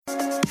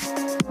This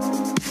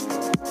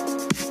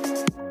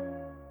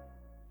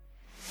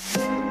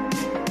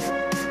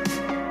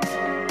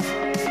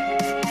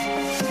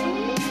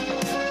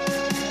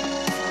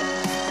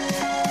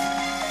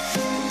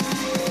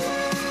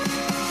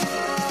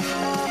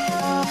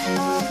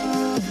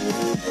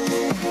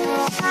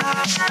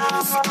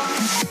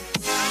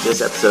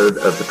episode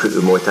of the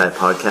Pu'u Muay Thai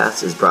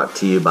podcast is brought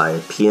to you by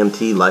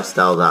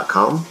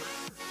pmtlifestyle.com,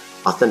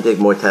 authentic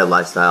Muay Thai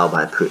lifestyle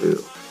by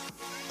Pu'u.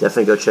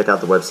 Definitely go check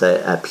out the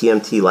website at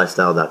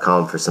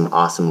pmtlifestyle.com for some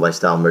awesome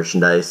lifestyle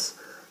merchandise.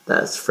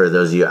 That's for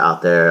those of you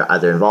out there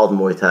either involved in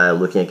Muay Thai,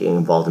 looking at getting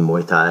involved in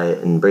Muay Thai,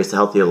 and embrace a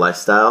healthier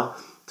lifestyle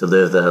to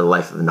live the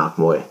life of a Nak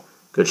Muay.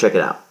 Go check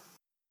it out.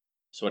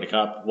 Sawasdee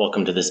Kap,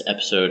 welcome to this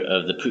episode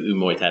of the Pu'u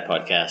Muay Thai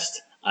podcast.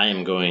 I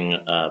am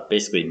going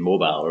basically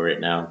mobile right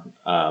now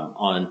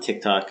on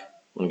TikTok. I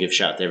want to give a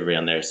shout out to everybody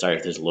on there. Sorry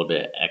if there's a little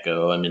bit of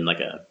echo. I'm in like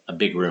a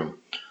big room.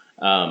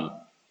 Kind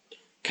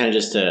of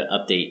just to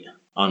update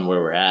on where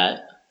we're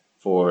at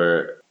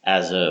for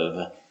as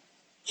of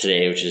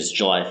today, which is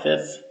July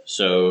 5th.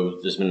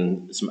 So there's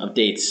been some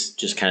updates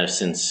just kind of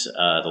since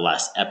the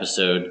last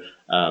episode.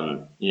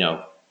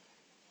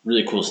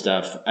 Really cool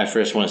stuff. I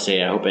first want to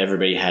say I hope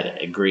everybody had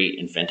a great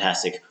and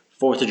fantastic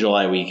 4th of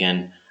July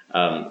weekend.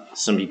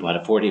 Some people had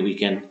a 4-day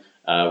weekend.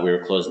 We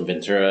were closed in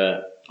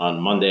Ventura on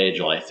Monday,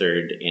 July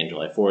 3rd and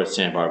July 4th.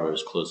 Santa Barbara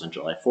was closed on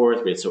July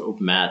 4th. We had some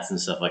open mats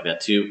and stuff like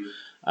that too.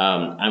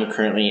 I'm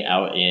currently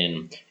out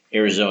in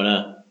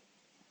Arizona.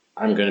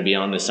 I'm going to be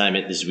on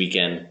assignment this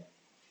weekend.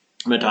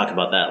 I'm going to talk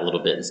about that a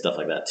little bit and stuff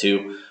like that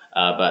too.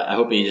 But I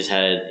hope you just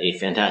had a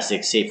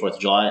fantastic, safe 4th of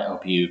July. I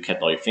hope you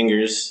kept all your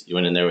fingers. You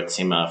went in there with the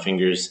same amount of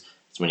fingers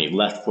as when you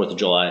left 4th of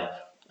July.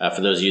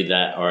 For those of you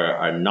that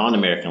are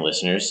non-American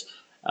listeners,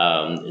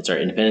 it's our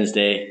Independence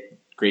Day,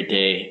 great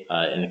day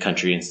in the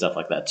country and stuff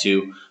like that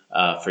too.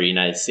 For the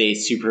United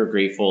States, super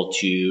grateful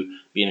to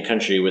be in a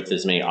country with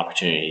this many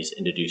opportunities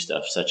and to do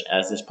stuff such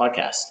as this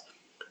podcast.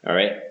 All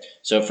right.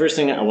 So first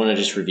thing I want to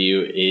just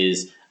review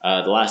is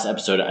the last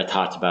episode I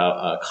talked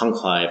about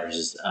Kongklai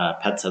versus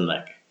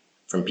Paedsanlek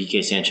from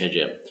PK Sanchez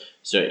Gym.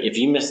 So if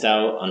you missed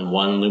out on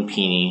one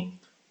Lumpini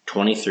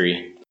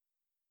 23,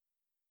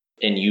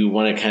 and you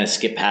want to kind of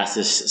skip past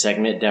this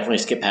segment, definitely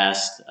skip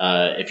past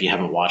if you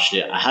haven't watched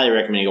it. I highly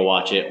recommend you go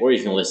watch it, or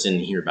you can listen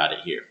and hear about it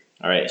here.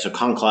 All right, so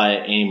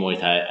Kongklai, Annie Muay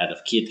Thai out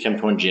of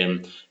Kongklai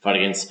Gym fought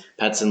against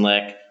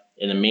Paedsanlek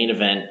in the main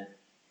event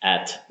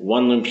at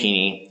One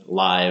Lumpini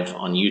live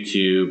on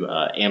YouTube,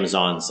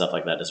 Amazon, stuff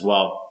like that as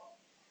well.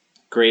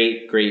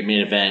 Great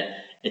main event.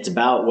 It's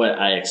about what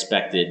I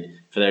expected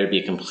for there to be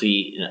a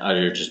complete and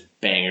utter just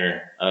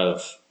banger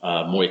of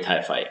Muay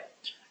Thai fight.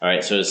 All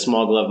right, so it's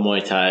small glove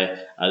Muay Thai.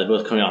 They're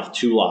both coming off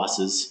 2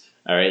 losses.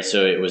 All right,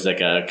 so it was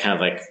like a kind of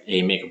like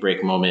a make or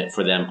break moment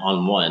for them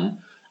on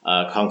one.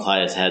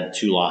 Kongklai has had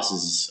 2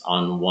 losses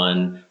on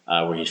one,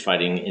 where he's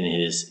fighting in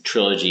his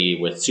trilogy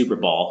with Super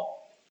Ball,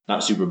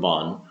 not Super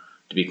Bon,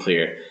 to be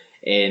clear.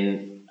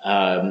 And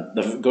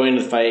going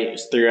into the fight,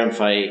 it's a 3-round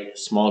fight,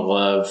 small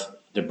glove.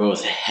 They're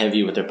both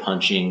heavy with their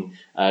punching.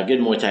 Good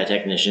Muay Thai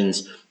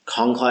technicians.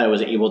 Kongklai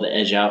was able to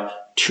edge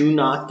out 2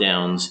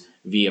 knockdowns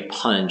via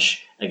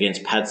punch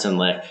against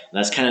Paedsanlek.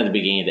 That's kind of the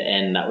beginning of the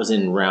end. That was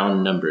in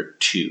round number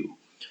 2.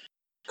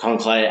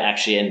 Kongklai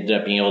actually ended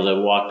up being able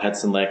to walk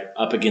Paedsanlek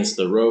up against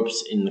the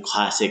ropes in the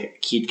classic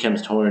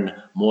Kongklai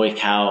Muay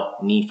Cow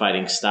knee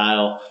fighting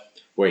style,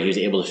 where he was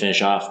able to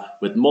finish off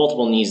with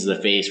multiple knees to the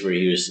face, where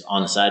he was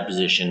on the side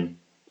position,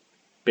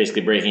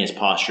 basically breaking his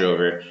posture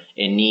over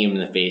and knee him in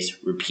the face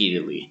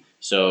repeatedly.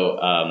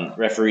 So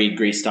referee,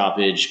 great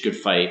stoppage, good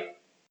fight.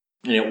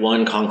 And it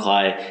won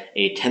Kongklai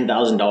a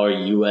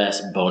 $10,000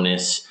 US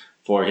bonus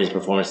for his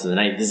performance of the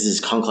night. This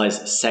is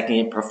Kongklai's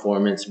second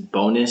performance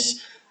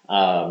bonus.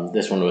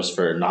 This one was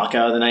for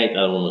knockout of the night. The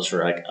other one was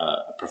for like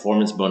a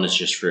performance bonus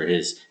just for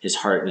his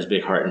heart and his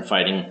big heart and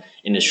fighting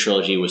in his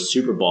trilogy with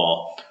Super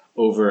Ball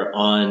over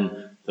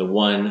on the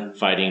One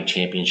Fighting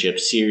Championship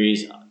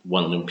Series,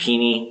 One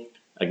Lumpini.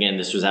 Again,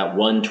 this was at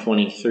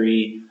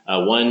 123,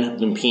 One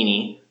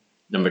Lumpini,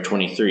 number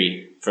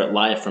 23, for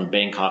live from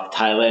Bangkok,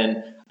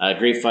 Thailand.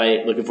 Great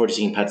fight. Looking forward to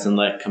seeing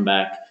Paedsanlek come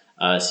back,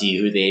 see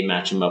who they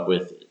match him up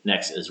with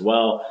next as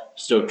well.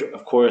 Stoked,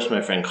 of course,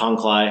 my friend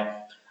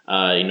Kongklai,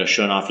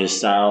 showing off his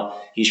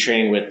style. He's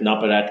training with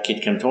Naparat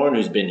Kongklai,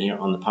 who's been here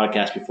on the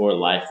podcast before,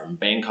 live from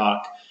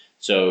Bangkok.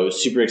 So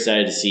super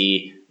excited to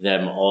see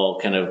them all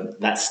kind of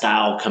that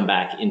style come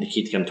back into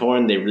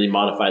Kongklai. They really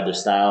modified their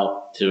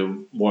style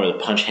to more of the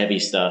punch-heavy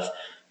stuff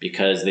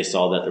because they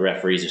saw that the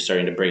referees are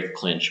starting to break the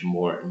clinch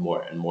more and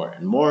more,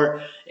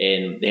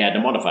 and they had to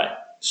modify.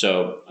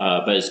 So,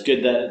 but it's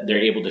good that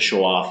they're able to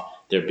show off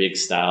their big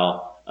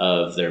style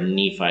of their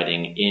knee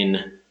fighting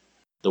in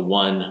the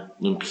One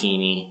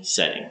Lumpini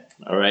setting.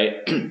 All right.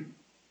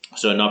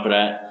 So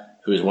Naparat,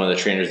 who is one of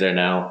the trainers there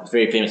now,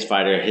 very famous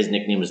fighter. His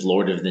nickname is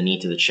Lord of the Knee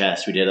to the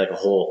Chest. We did like a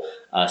whole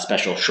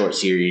special short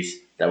series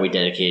that we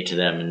dedicated to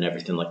them and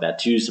everything like that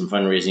too. Some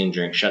fundraising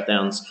during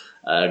shutdowns.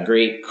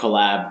 Great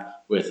collab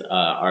with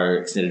our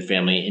extended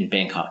family in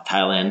Bangkok,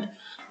 Thailand.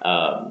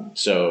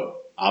 So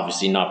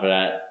obviously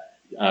Naparat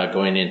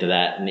going into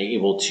that and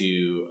able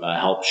to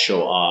help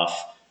show off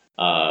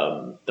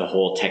the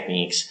whole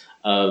techniques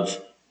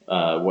of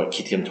what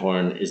Kitkam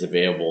Torn is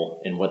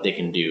available and what they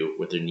can do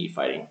with their knee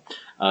fighting.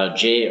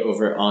 Jay,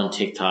 over on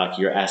TikTok,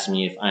 you're asking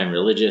me if I'm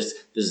religious.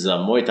 This is a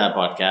Muay Thai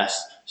podcast,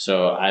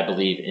 so I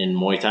believe in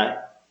Muay Thai.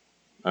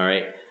 All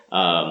right.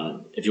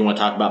 If you want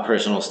to talk about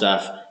personal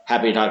stuff,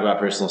 happy to talk about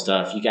personal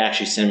stuff. You can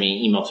actually send me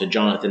an email to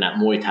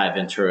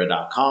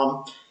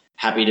jonathan@muaythaiventura.com.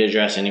 Happy to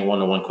address any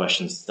one-on-one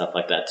questions, stuff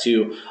like that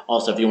too.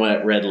 Also, if you want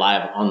it read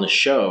live on the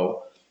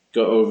show,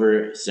 go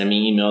over, send me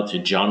an email to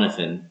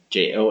Jonathan,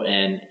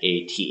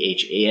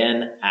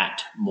 JONATHAN,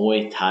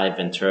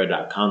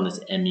 @muaythaiventura.com. That's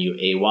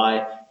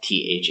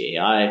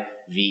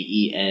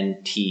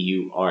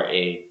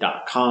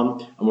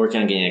MUAYTHAIVENTURA.com. I'm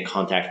working on getting a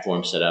contact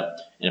form set up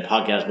and a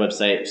podcast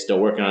website. Still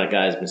working on it,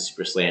 guys. Been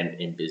super slammed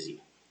and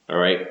busy. All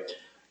right.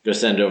 Go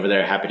send it over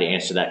there. Happy to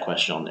answer that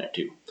question on there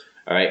too.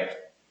 All right.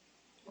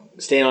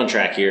 Staying on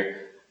track here.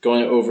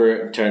 Going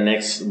over to our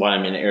next, while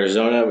I'm in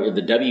Arizona, we have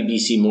the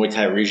WBC Muay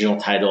Thai regional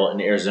title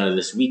in Arizona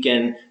this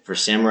weekend for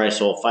Samurai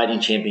Soul Fighting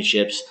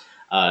Championships.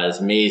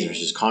 It's Mays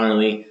versus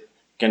Connerly.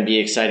 Going to be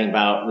exciting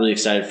bout. Really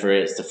excited for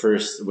it. It's the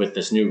first with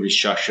this new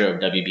restructure of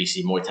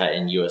WBC Muay Thai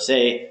in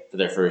USA for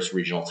their first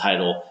regional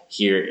title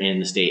here in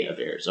the state of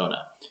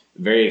Arizona.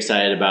 Very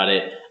excited about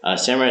it.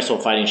 Samurai Soul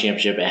Fighting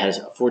Championship. It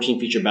has 14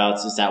 feature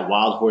bouts. It's at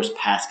Wild Horse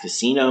Pass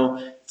Casino.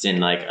 It's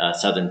in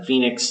southern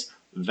Phoenix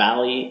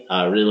Valley.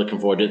 Really looking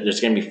forward to it. There's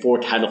going to be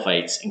 4 title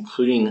fights,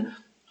 including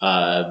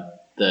the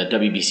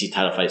WBC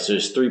title fight. So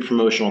there's 3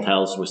 promotional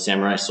titles with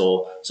Samurai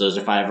Soul. So those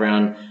are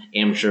 5-round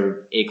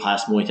amateur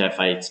A-class Muay Thai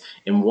fights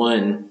and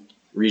 1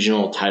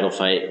 regional title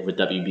fight with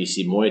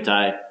WBC Muay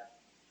Thai.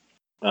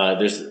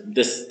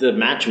 There's the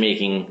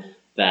matchmaking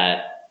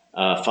that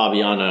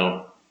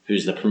Fabiano,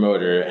 who's the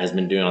promoter, has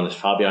been doing on this.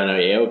 Fabiano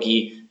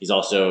Aoki. He's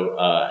also,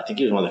 I think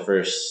he was one of the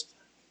first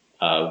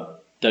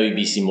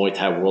WBC Muay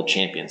Thai world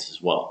champions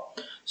as well.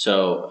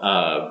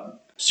 So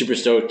super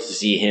stoked to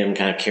see him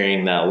kind of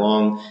carrying that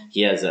along.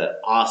 He has an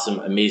awesome,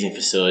 amazing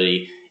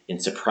facility in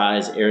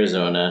Surprise,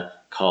 Arizona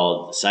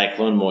called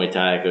Cyclone Muay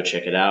Thai. Go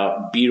check it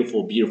out.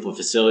 Beautiful, beautiful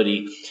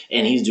facility.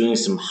 And he's doing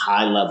some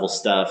high-level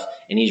stuff,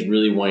 and he's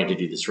really wanting to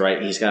do this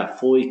right. He's got a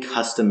fully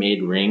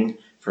custom-made ring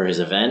for his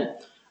event.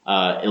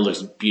 It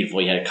looks beautiful.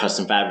 He had it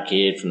custom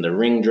fabricated from the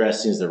ring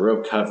dressings, the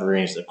rope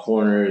coverings, the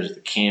corners,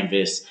 the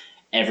canvas.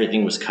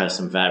 Everything was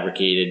custom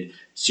fabricated.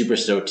 Super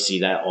stoked to see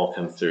that all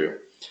come through.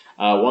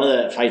 One of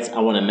the fights I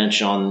want to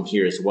mention on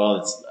here as well,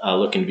 it's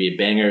looking to be a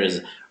banger,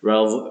 is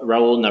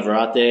Raul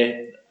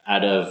Navarrete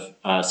out of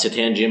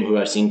Satan Gym, who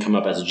I've seen come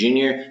up as a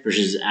junior,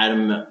 versus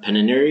Adam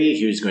Peninuri,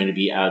 who's going to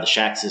be out of the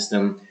Shack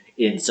system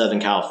in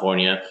Southern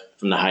California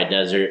from the high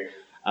desert.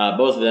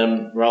 Both of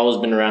them, Raul's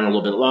been around a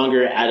little bit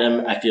longer.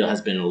 Adam, I feel,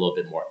 has been a little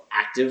bit more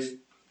active.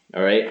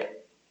 All right.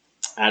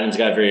 Adam's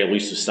got a very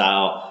elusive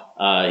style.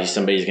 He's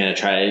somebody who's going to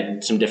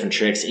try some different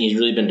tricks, and he's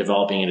really been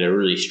developing into a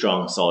really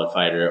strong, solid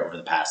fighter over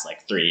the past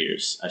 3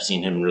 years. I've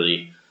seen him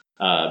really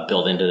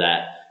build into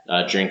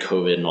that during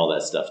COVID and all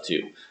that stuff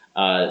too.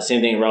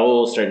 Same thing,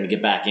 Raul starting to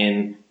get back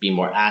in, be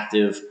more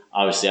active,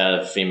 obviously out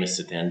of famous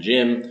Satan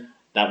Gym.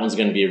 That one's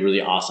going to be a really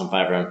awesome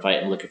 5-round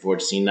fight. I'm looking forward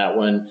to seeing that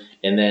one.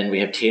 And then we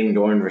have Tatum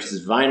Dorn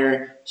versus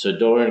Viner. So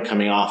Dorn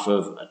coming off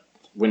of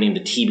winning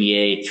the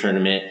TBA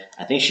tournament.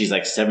 I think she's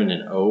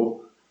 7-0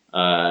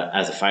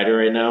 as a fighter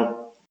right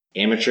now,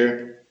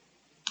 amateur.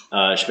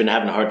 She's been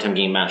having a hard time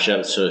getting matched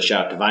up. So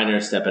shout out to Viner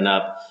stepping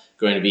up.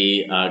 Going to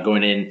be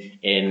going in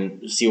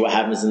and see what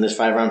happens in this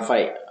 5-round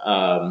fight.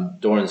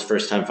 Dorn's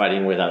first time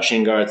fighting without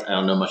shin guards. I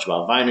don't know much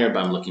about Viner,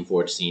 but I'm looking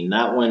forward to seeing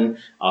that one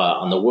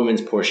on the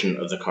women's portion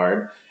of the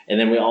card. And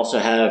then we also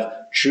have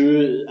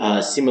True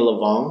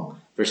Similavong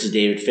versus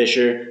David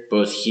Fisher,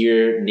 both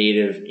here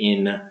native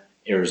in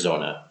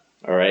Arizona.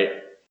 All right.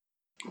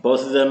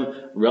 Both of them,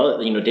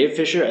 David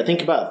Fisher, I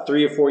think about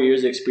 3 or 4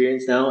 years of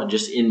experience now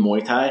just in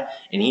Muay Thai,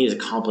 and he has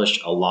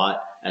accomplished a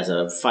lot as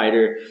a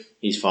fighter.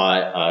 He's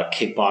fought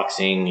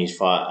kickboxing, he's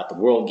fought at the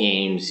World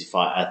Games, he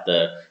fought at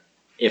the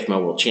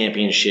IFMA World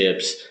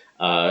Championships,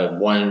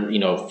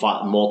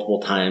 fought multiple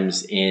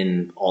times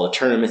in all the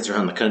tournaments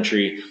around the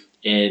country,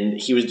 and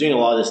he was doing a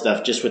lot of this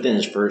stuff just within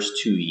his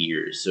first 2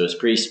 years. So it's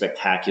pretty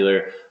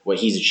spectacular what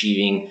he's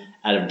achieving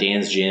out of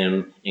Dan's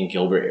Gym in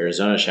Gilbert,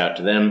 Arizona. Shout out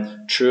to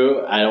them.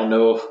 True, I don't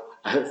know.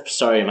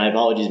 Sorry, my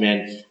apologies,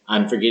 man.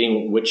 I'm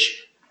forgetting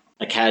which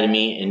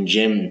academy and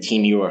gym and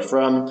team you are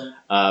from,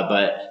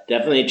 but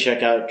definitely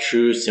check out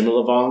True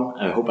Similavong.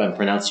 I hope I'm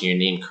pronouncing your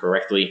name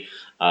correctly.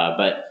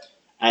 But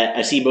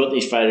I see both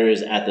these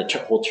fighters at the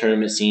whole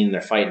tournament scene,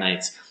 their fight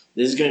nights.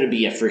 This is going to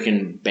be a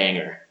freaking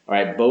banger. All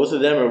right, both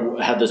of them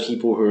have those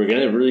people who are going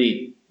to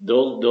really,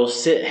 they'll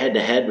sit head to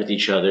head with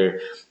each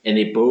other, and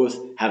they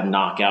both have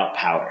knockout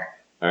power.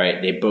 All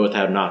right, they both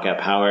have knockout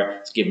power.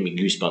 It's giving me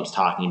goosebumps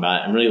talking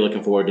about it. I'm really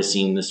looking forward to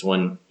seeing this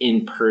one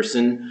in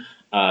person.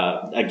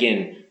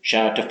 Again,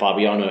 shout out to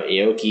Fabiano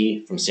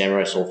Aoki from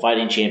Samurai Soul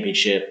Fighting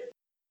Championship,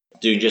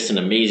 doing just an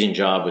amazing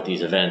job with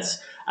these events.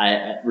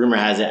 Rumor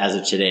has it, as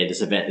of today,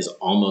 this event is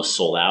almost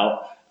sold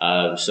out.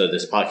 So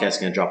this podcast is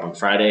going to drop on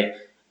Friday.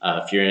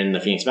 If you're in the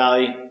Phoenix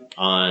Valley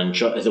on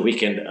the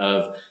weekend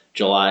of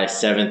July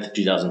 7th,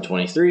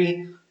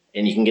 2023,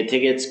 and you can get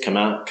tickets, come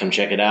out, come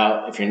check it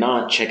out. If you're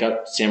not, check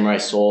out Samurai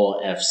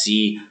Soul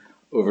FC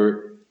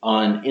over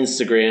on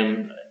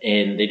Instagram,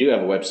 and they do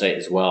have a website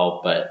as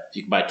well, but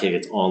you can buy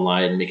tickets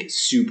online and make it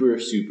super,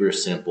 super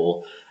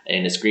simple.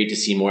 And it's great to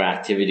see more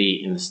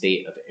activity in the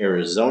state of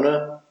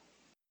Arizona.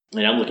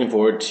 And I'm looking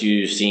forward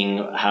to seeing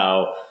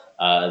how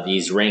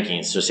these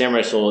rankings. So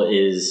Samurai Soul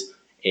is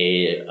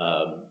a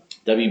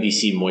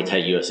WBC Muay Thai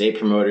USA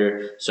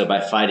promoter. So by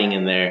fighting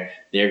in there,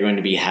 they're going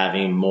to be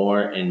having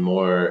more and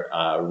more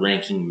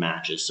ranking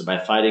matches. So by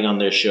fighting on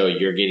their show,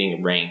 you're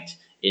getting ranked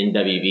in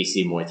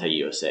WBC Muay Thai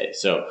USA.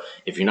 So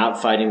if you're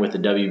not fighting with the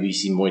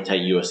WBC Muay Thai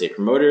USA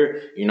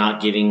promoter, you're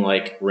not getting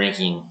like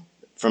ranking.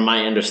 From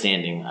my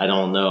understanding, I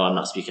don't know, I'm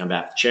not speaking on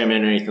behalf of the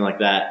chairman or anything like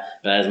that,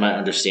 but as my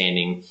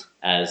understanding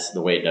as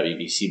the way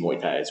WBC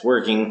Muay Thai is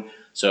working.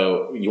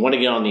 So you want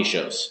to get on these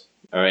shows,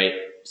 all right?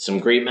 Some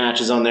great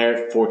matches on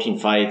there, 14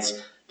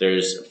 fights.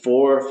 There's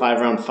 4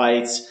 5-round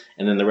fights,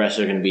 and then the rest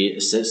are going to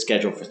be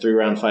scheduled for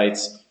 3-round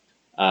fights.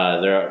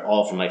 They're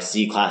all from like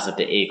C class up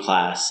to A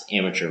class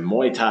amateur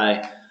Muay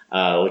Thai.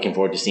 Looking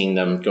forward to seeing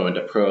them go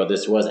into pro.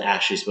 This was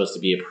actually supposed to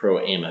be a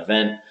pro-am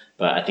event,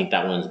 but I think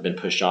that one's been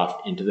pushed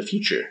off into the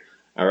future.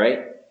 All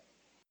right.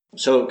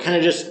 So kind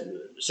of just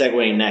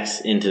segueing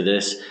next into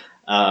this,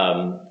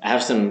 I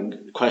have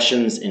some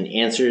questions and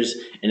answers.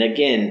 And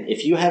again,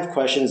 if you have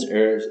questions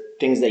or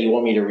things that you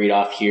want me to read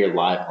off here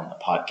live on the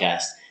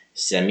podcast,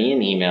 send me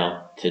an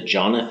email to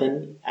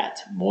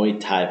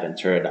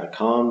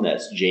jonathan@muaythaiventura.com.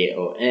 That's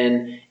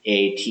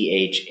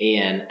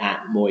JONATHAN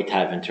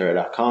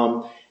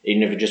 @muaythaiventura.com.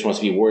 Even if it just wants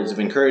to be words of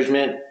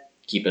encouragement,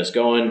 keep us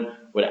going.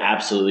 Would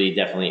absolutely,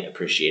 definitely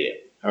appreciate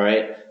it. All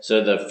right.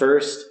 So the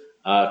first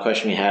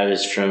question we have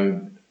is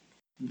from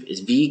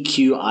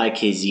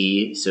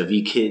VQIKZ. So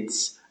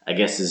VKids, I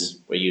guess is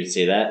what you would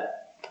say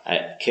that.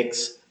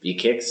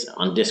 VKicks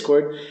on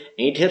Discord.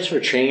 Any tips for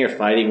training or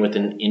fighting with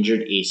an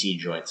injured AC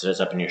joint? So it's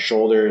up in your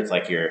shoulder. It's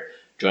like your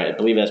joint. I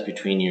believe that's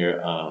between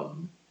your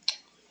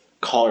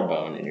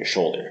collarbone and your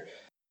shoulder.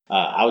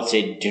 I would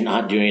say do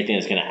not do anything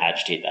that's going to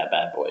agitate that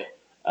bad boy.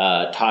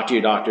 Talk to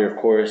your doctor, of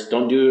course.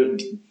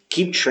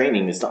 Keep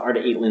training. It's the art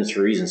of 8 limbs for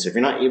a reason. So if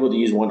you're not able to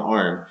use one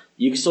arm,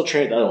 you can still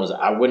train with the other ones.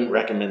 I wouldn't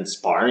recommend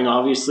sparring,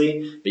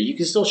 obviously, but you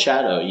can still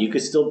shadow. You can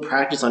still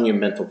practice on your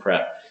mental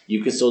prep.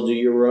 You can still do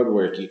your road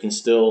work. You can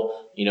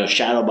still,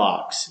 shadow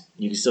box.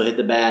 You can still hit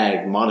the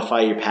bag,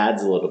 modify your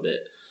pads a little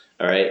bit.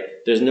 All right.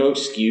 There's no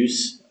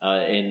excuse.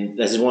 And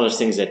this is one of those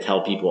things I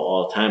tell people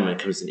all the time when it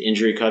comes to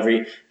injury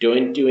recovery.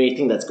 Don't do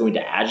anything that's going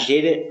to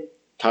agitate it.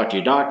 Talk to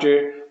your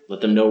doctor. Let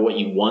them know what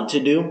you want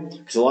to do.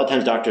 Because a lot of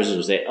times doctors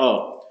will say,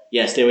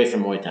 yeah, stay away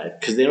from Muay Thai.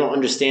 Because they don't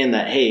understand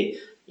that, hey,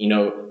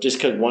 just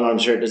because one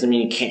arm's hurt doesn't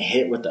mean you can't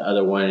hit with the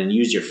other one and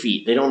use your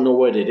feet. They don't know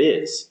what it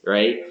is,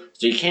 right?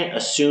 So you can't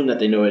assume that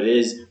they know what it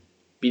is.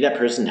 Be that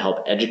person to help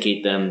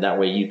educate them. That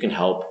way you can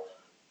help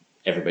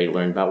everybody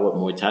learn about what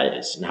Muay Thai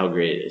is and how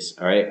great it is,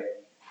 all right?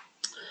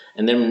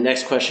 And then the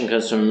next question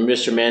comes from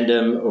Mr.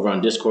 Mandem over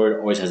on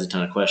Discord. Always has a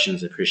ton of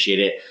questions. I appreciate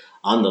it.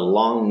 On the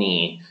long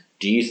knee,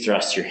 do you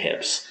thrust your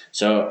hips?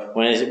 So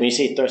when you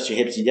say thrust your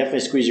hips, you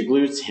definitely squeeze your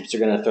glutes. Hips are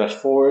going to thrust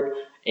forward.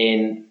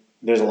 And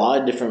there's a lot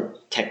of different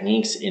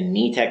techniques and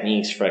knee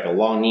techniques. For like a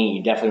long knee,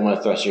 you definitely want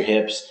to thrust your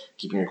hips,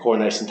 keeping your core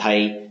nice and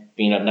tight,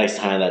 being up nice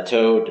and high on that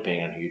toe,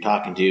 depending on who you're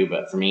talking to.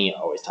 But for me, I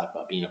always talk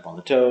about being up on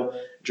the toe.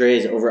 Dre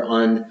is over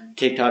on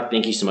TikTok.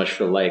 Thank you so much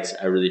for the likes.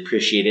 I really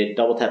appreciate it.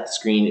 Double tap the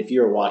screen if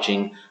you're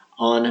watching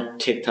on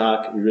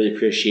TikTok. We really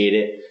appreciate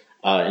it.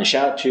 And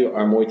shout out to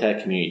our Muay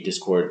Thai community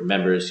Discord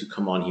members who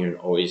come on here and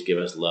always give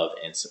us love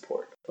and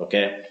support.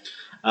 Okay.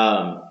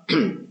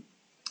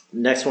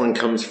 Next one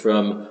comes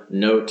from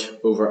Note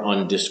over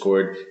on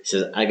Discord. He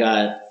says, I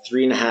got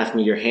 3.5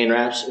 meter hand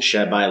wraps.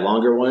 Should I buy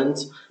longer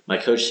ones? My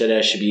coach said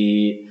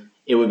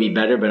it would be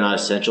better, but not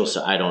essential,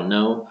 so I don't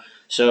know.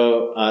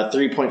 So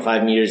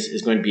 3.5 meters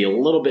is going to be a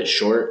little bit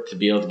short to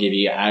be able to give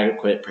you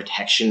adequate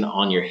protection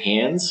on your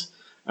hands.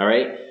 All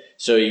right.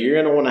 So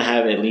you're going to want to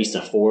have at least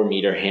a 4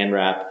 meter hand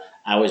wrap.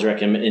 I always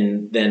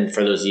recommend then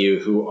for those of you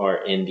who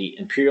are in the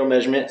imperial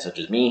measurement, such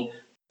as me,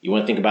 you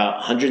want to think about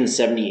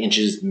 170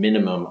 inches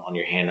minimum on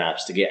your hand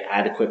wraps to get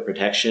adequate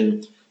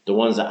protection. The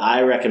ones that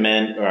I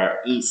recommend are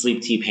Eat,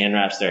 Sleep, Teep hand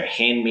wraps. They're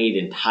handmade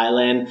in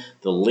Thailand.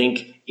 The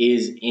link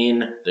is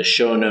in the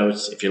show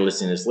notes if you're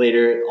listening to this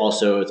later.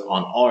 Also, it's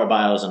on all our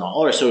bios and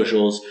all our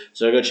socials,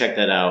 so go check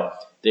that out.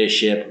 They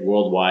ship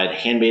worldwide,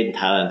 handmade in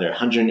Thailand. They're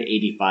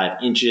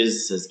 185 inches.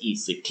 It says Eat,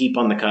 Sleep, Teep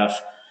on the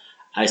cuff.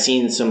 I've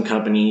seen some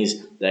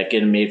companies that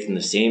get them made from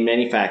the same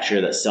manufacturer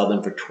that sell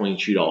them for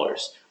 $22.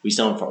 We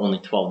sell them for only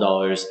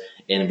 $12,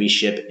 and we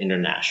ship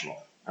international.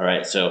 All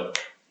right, so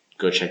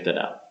go check that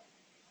out.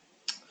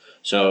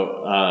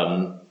 So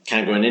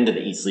kind of going into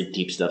the Eat, Sleep,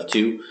 Teep stuff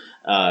too.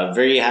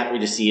 Very happy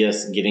to see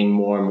us getting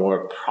more and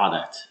more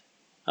product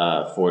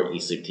for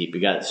Eat, Sleep, Teep. We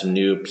got some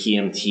new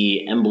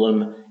PMT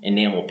emblem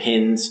enamel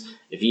pins.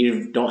 If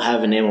you don't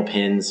have enamel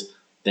pins,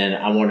 then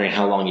I'm wondering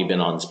how long you've been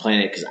on this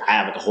planet, because I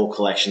have like a whole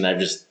collection that I've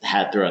just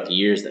had throughout the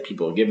years that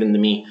people have given to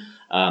me.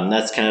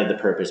 That's kind of the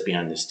purpose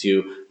behind this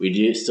too.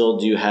 We still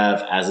do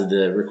have, as of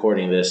the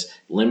recording of this,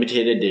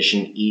 limited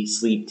edition Eat,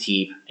 Sleep,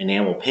 Teep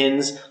enamel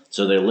pins.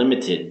 So they're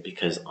limited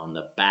because on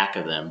the back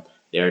of them,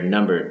 they're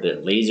numbered, they're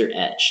laser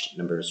etched,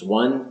 numbers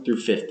 1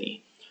 through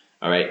 50.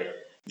 All right.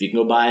 If you can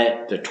go buy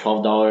it, they're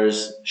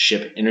 $12,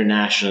 ship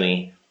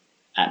internationally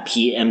at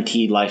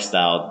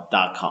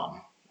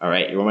pmtlifestyle.com. All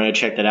right, you want to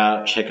check that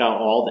out. Check out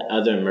all the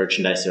other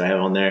merchandise that I have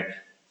on there.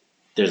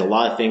 There's a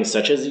lot of things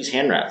such as these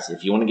hand wraps.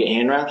 If you want to get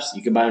hand wraps,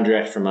 you can buy them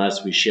direct from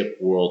us. We ship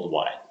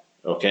worldwide.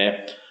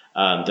 Okay,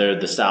 they're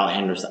the style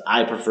hand wraps that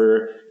I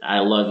prefer. I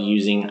love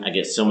using. I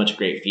get so much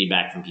great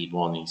feedback from people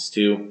on these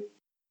too.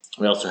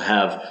 We also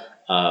have.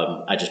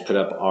 I just put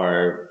up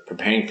our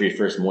Preparing for Your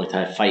First Muay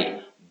Thai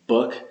Fight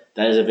book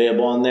that is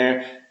available on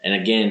there. And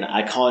again,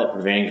 I call it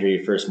Preparing for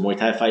Your First Muay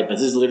Thai Fight, but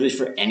this is literally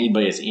for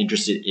anybody that's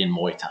interested in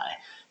Muay Thai.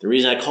 The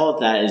reason I call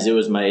it that is it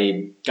was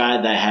my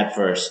guide that I had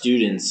for our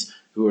students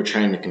who were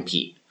trying to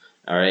compete,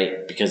 all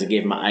right? Because it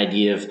gave them an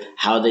idea of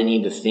how they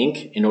need to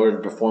think in order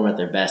to perform at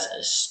their best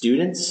as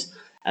students,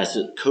 as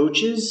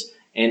coaches,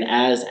 and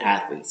as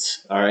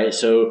athletes, all right?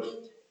 So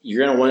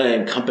you're going to want to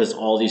encompass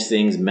all these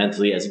things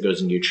mentally as it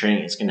goes into your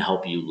training. It's going to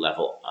help you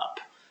level up,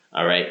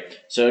 all right?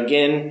 So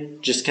again,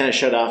 just kind of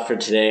shut off for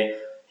today.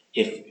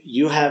 If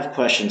you have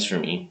questions for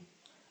me,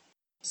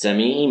 send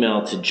me an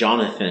email to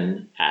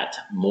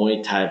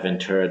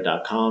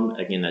jonathan@muaythaiventura.com.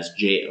 Again, that's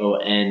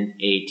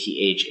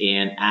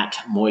JONATHAN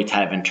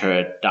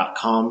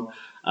 @muaythaiventura.com.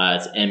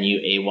 It's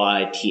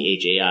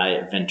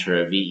MUAYTHAI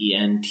Ventura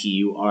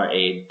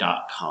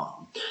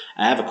VENTURA.com.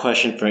 I have a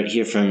question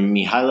here from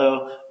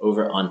Mihailo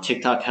over on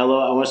TikTok. Hello,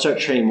 I want to start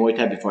training Muay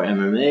Thai before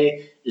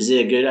MMA. Is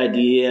it a good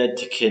idea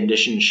to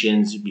condition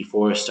shins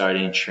before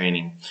starting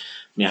training?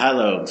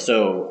 Mihailo,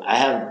 so I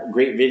have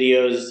great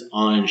videos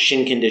on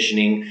shin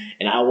conditioning,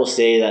 and I will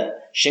say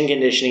that shin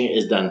conditioning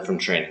is done from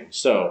training.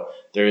 So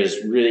there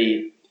is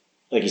really,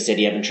 like you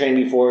said, you haven't trained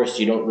before, so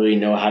you don't really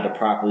know how to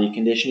properly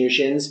condition your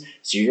shins.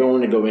 So you're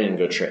going to go in and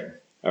go train.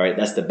 All right,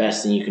 that's the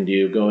best thing you can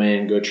do. Go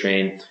in, go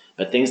train.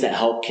 But things that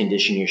help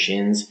condition your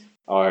shins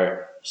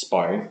are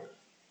sparring,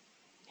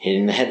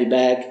 hitting the heavy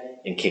bag,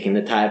 and kicking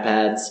the Thai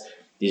pads.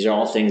 These are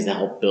all things that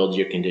help build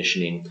your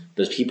conditioning.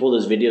 Those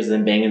videos of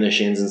them banging their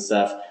shins and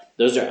stuff,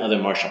 those are other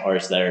martial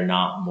arts that are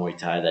not Muay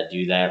Thai that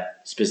do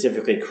that.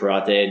 Specifically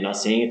karate, not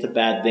saying it's a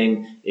bad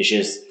thing. It's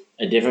just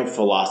a different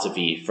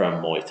philosophy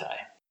from Muay Thai.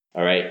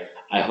 All right.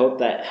 I hope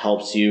that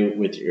helps you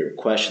with your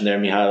question there,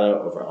 Mihailo,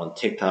 over on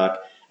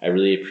TikTok. I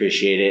really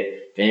appreciate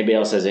it. If anybody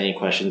else has any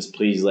questions,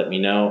 please let me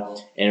know.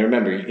 And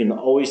remember, you can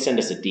always send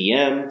us a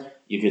DM.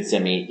 You could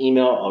send me an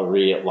email. I'll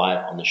read it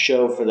live on the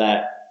show for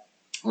that.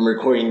 I'm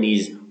recording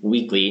these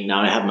weekly.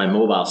 Now I have my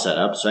mobile set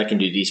up, so I can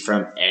do these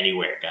from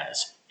anywhere,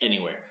 guys.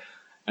 Anywhere.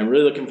 I'm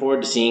really looking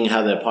forward to seeing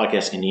how the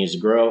podcast continues to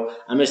grow.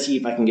 I'm going to see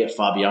if I can get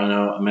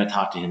Fabiano. I'm going to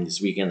talk to him this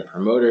weekend, the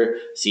promoter,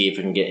 see if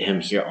I can get him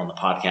here on the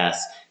podcast.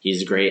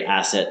 He's a great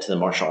asset to the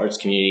martial arts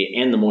community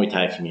and the Muay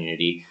Thai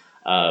community.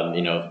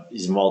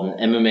 He's involved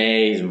in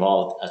MMA. He's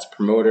involved as a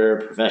promoter,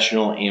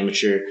 professional,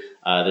 amateur.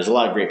 There's a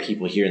lot of great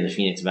people here in the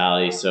Phoenix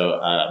Valley, so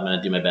I'm going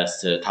to do my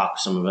best to talk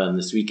to some of them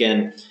this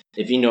weekend.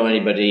 If you know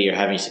anybody or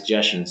have any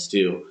suggestions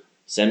too,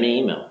 send me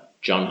an email,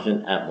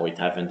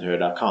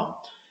 jonathan@muaythaiventura.com.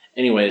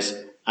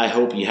 Anyways, I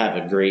hope you have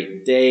a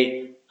great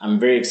day. I'm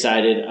very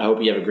excited. I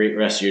hope you have a great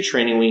rest of your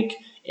training week,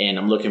 and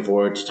I'm looking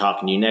forward to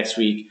talking to you next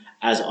week.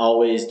 As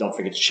always, don't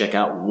forget to check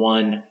out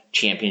One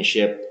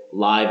Championship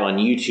live on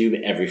YouTube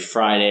every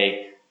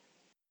Friday.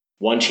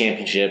 One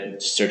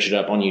Championship, search it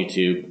up on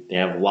YouTube. They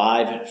have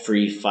live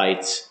free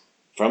fights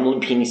from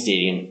Lumpini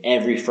Stadium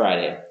every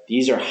Friday.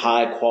 These are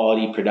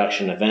high-quality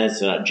production events.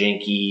 They're not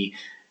janky,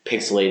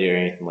 pixelated, or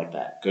anything like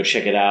that. Go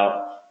check it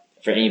out.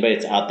 For anybody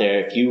that's out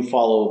there, if you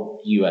follow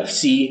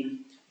UFC,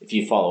 if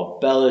you follow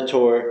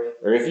Bellator,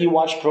 or if you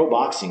watch pro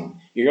boxing,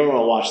 you're going to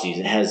want to watch these.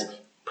 It has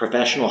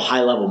professional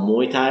high-level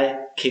Muay Thai,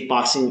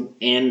 kickboxing,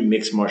 and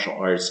mixed martial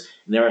arts.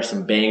 And there are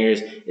some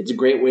bangers. It's a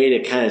great way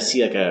to kind of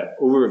see like an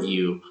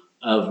overview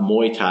of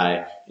Muay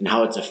Thai and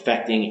how it's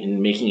affecting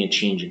and making a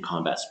change in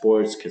combat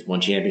sports. Because One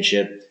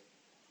Championship,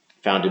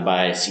 founded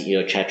by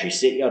CEO Chatri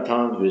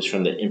Sityodtong, who is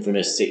from the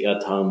infamous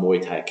Sityodtong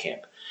Muay Thai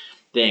camp.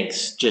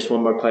 Thanks. Just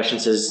one more question,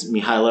 says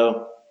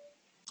Mihailo.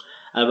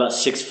 I'm about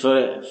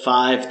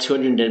 6'5",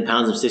 210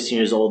 pounds. I'm 16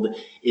 years old.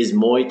 Is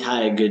Muay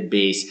Thai a good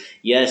base?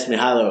 Yes,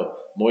 Mihailo.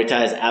 Muay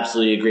Thai is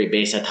absolutely a great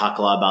base. I talk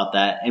a lot about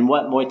that. And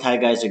what Muay Thai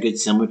guys are good,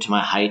 similar to my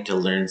height, to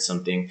learn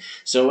something.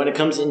 So when it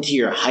comes into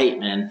your height,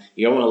 man,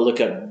 you're going to want to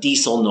look up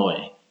Diesel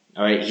Noi.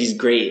 All right, he's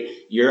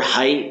great. Your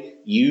height,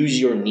 use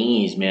your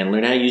knees, man.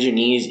 Learn how to use your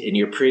knees, and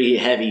you're pretty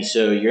heavy,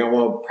 so you're going to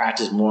want to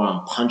practice more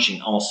on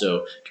punching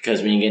also,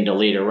 because when you get into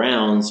later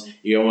rounds,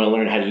 you're going to want to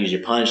learn how to use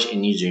your punch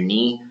and use your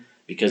knee,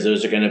 because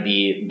those are going to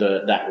be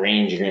that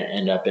range you're going to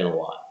end up in a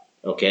lot,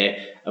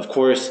 okay? Of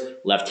course,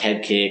 left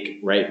head kick,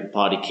 right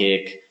body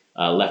kick,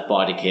 left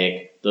body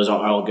kick, those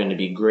are all going to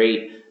be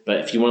great. But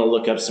if you want to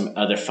look up some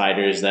other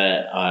fighters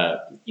that, I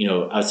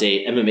would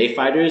say MMA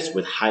fighters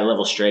with high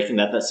level striking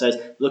that size,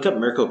 look up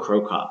Mirko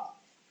Cro Cop.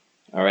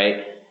 All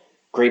right.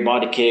 Great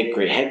body kick,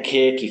 great head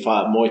kick. He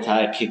fought Muay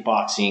Thai,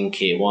 kickboxing,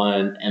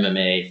 K1,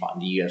 MMA, fought in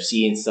the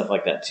UFC and stuff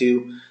like that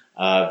too.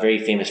 Very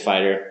famous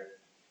fighter.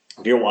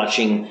 If you're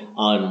watching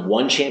on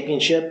One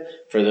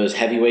Championship for those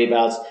heavyweight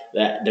bouts,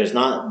 that there's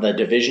not the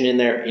division in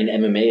there in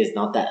MMA is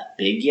not that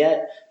big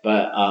yet,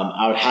 but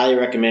I would highly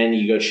recommend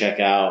you go check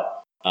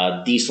out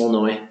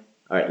Dieselnoy.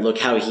 All right, look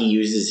how he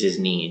uses his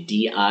knee.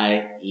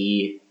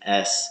 Dieselnoi,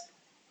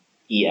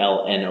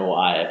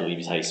 I believe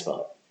is how you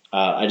spell it.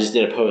 I just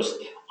did a post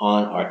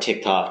on our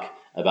TikTok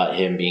about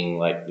him being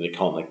like, they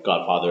call him like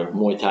Godfather of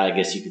Muay Thai, I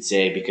guess you could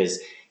say, because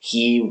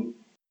he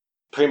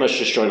pretty much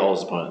destroyed all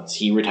his opponents.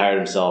 He retired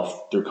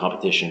himself through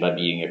competition by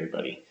beating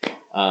everybody.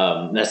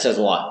 That says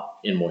a lot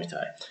in Muay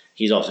Thai.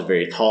 He's also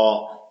very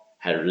tall,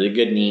 had a really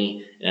good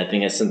knee, and I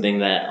think that's something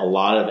that a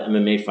lot of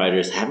MMA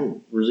fighters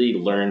haven't really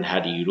learned how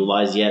to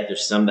utilize yet.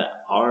 There's some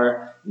that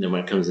are, and then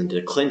when it comes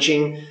into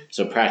clinching,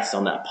 so practice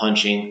on that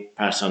punching,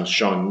 practice on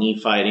strong knee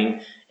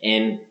fighting,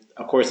 and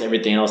of course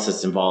everything else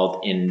that's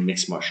involved in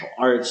mixed martial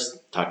arts.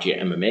 Talk to your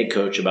MMA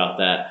coach about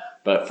that.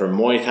 But for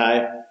Muay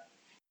Thai,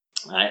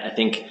 I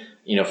think,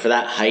 for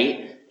that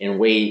height and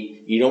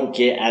weight, you don't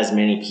get as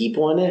many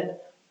people in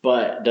it,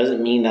 but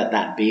doesn't mean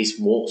that base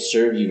won't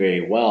serve you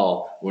very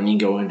well when you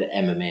go into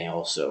MMA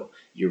also.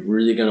 You're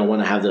really going to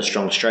want to have those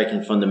strong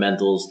striking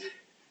fundamentals,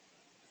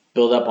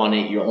 build up on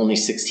it. You're only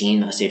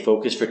 16. I say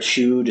focus for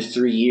 2 to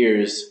 3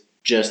 years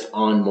just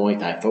on Muay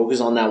Thai.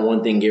 Focus on that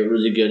one thing. Get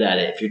really good at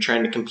it. If you're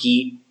trying to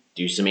compete,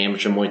 do some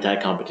amateur Muay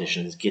Thai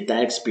competitions. Get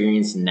that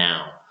experience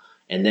now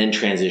and then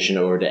transition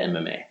over to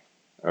MMA.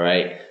 All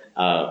right?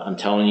 I'm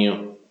telling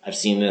you, I've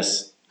seen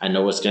this. I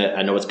know what's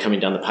coming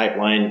down the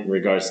pipeline in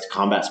regards to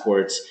combat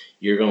sports.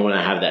 You're going to want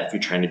to have that if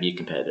you're trying to be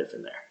competitive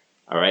in there.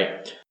 All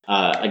right.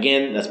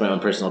 Again, that's my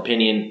own personal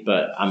opinion,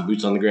 but I'm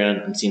boots on the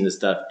ground. I'm seeing this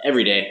stuff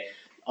every day.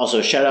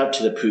 Also, shout out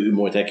to the Pu'u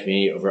Muay Thai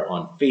community over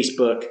on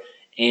Facebook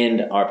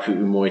and our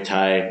Pu'u Muay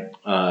Thai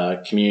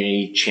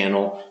community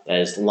channel that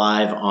is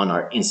live on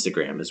our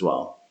Instagram as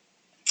well.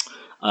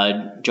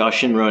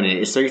 Joshin Ronan,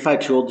 is 35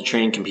 too old to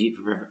train and compete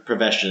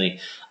professionally?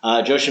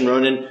 Joshin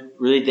Ronan,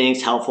 really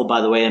thanks. Helpful,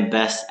 by the way, and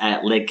best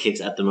at leg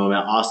kicks at the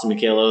moment. Austin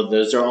Michaelo,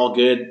 those are all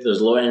good.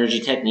 Those low energy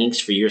techniques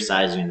for your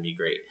size are going to be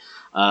great.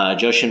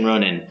 Joshin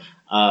Ronan,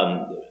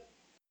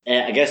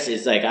 I guess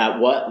it's like at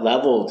what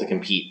level to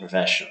compete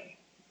professionally,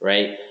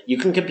 right? You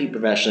can compete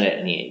professionally at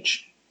any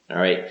age, all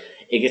right?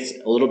 It gets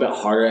a little bit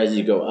harder as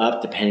you go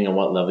up depending on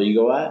what level you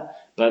go at,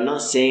 but I'm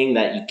not saying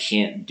that you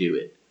can't do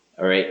it.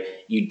 All right.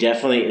 You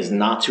definitely is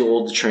not too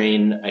old to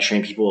train. I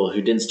train people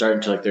who didn't start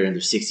until like they're in their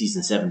 60s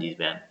and 70s,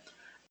 man.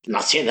 I'm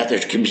not saying that they're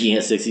competing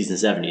at 60s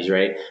and 70s,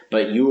 right?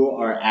 But you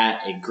are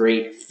at a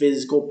great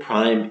physical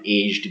prime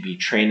age to be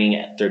training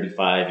at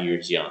 35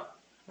 years young.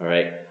 All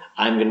right.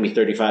 I'm going to be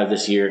 35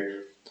 this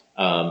year.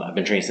 I've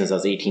been training since I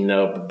was 18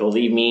 though. But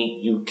believe me,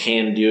 you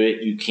can do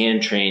it. You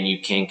can train.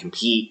 You can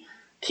compete.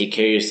 Take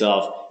care of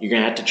yourself. You're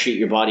going to have to treat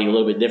your body a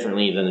little bit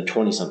differently than the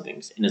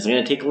 20-somethings. And it's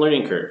going to take a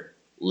learning curve.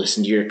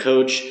 Listen to your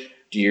coach.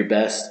 Do your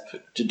best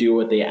to do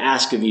what they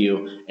ask of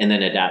you and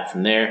then adapt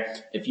from there.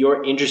 If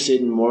you're interested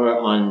in more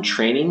on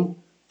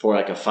training for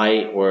like a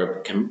fight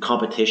or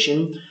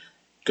competition,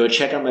 go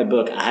check out my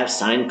book. I have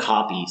signed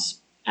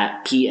copies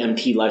at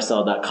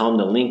pmtlifestyle.com.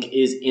 The link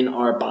is in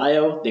our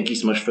bio. Thank you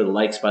so much for the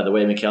likes, by the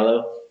way,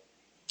 Michaelo.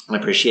 I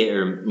appreciate it,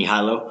 or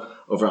Mihailo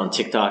over on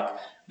TikTok.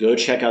 Go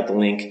check out the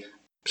link,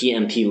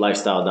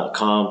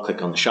 pmtlifestyle.com.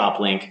 Click on the shop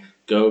link.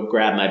 Go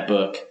grab my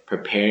book,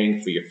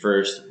 Preparing for Your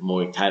First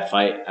Muay Thai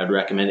Fight. I'd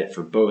recommend it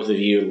for both of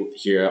you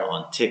here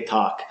on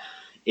TikTok.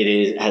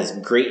 It has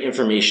great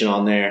information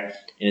on there,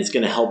 and it's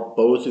going to help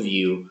both of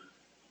you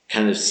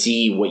kind of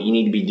see what you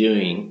need to be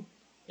doing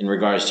in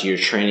regards to your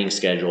training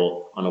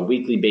schedule on a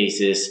weekly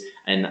basis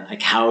and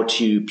like how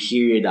to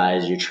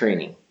periodize your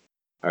training.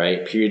 All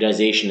right,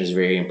 periodization is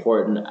very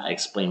important. I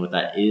explain what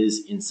that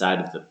is inside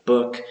of the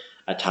book.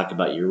 I talk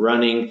about your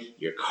running,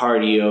 your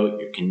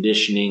cardio, your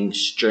conditioning,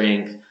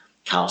 strength,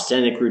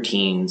 calisthenic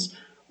routines,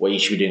 what you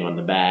should be doing on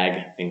the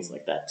bag, things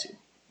like that too.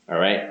 All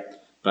right,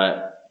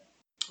 but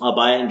I'll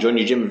buy it and join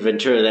your gym in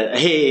Ventura.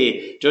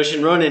 Hey,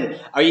 Joshin Ronan,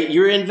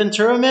 you're in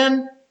Ventura,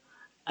 man?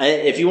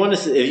 If you want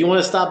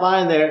to stop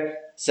by in there,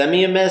 send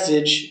me a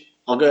message.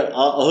 I'll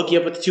hook you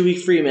up with the 2-week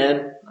free,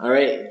 man. All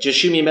right, just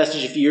shoot me a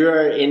message if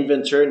you're in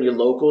Ventura and you're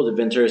local to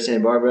Ventura,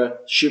 Santa Barbara.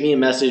 Shoot me a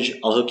message.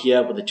 I'll hook you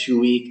up with a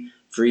 2-week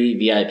free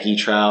VIP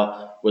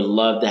trial. Would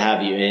love to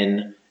have you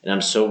in, and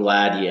I'm so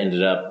glad you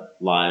ended up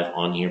live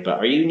on here. But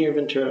are you near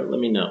Ventura? Let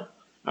me know.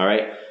 All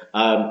right.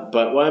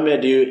 But what I'm going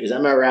to do is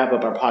I'm going to wrap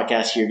up our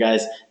podcast here,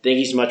 guys. Thank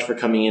you so much for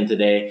coming in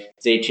today.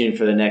 Stay tuned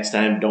for the next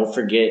time. Don't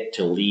forget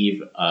to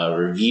leave a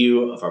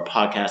review of our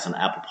podcast on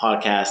Apple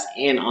Podcasts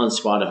and on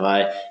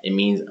Spotify. It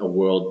means a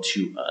world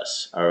to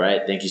us. All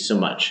right. Thank you so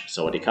much.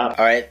 Sawadee Kap.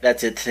 All right.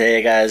 That's it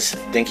today, guys.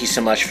 Thank you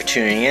so much for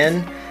tuning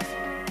in.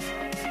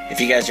 If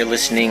you guys are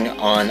listening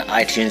on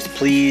iTunes,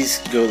 please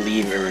go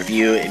leave a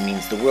review. It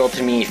means the world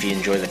to me if you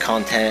enjoy the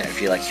content,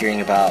 if you like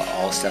hearing about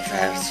all the stuff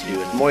that has to do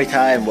with Muay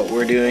Thai and what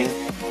we're doing.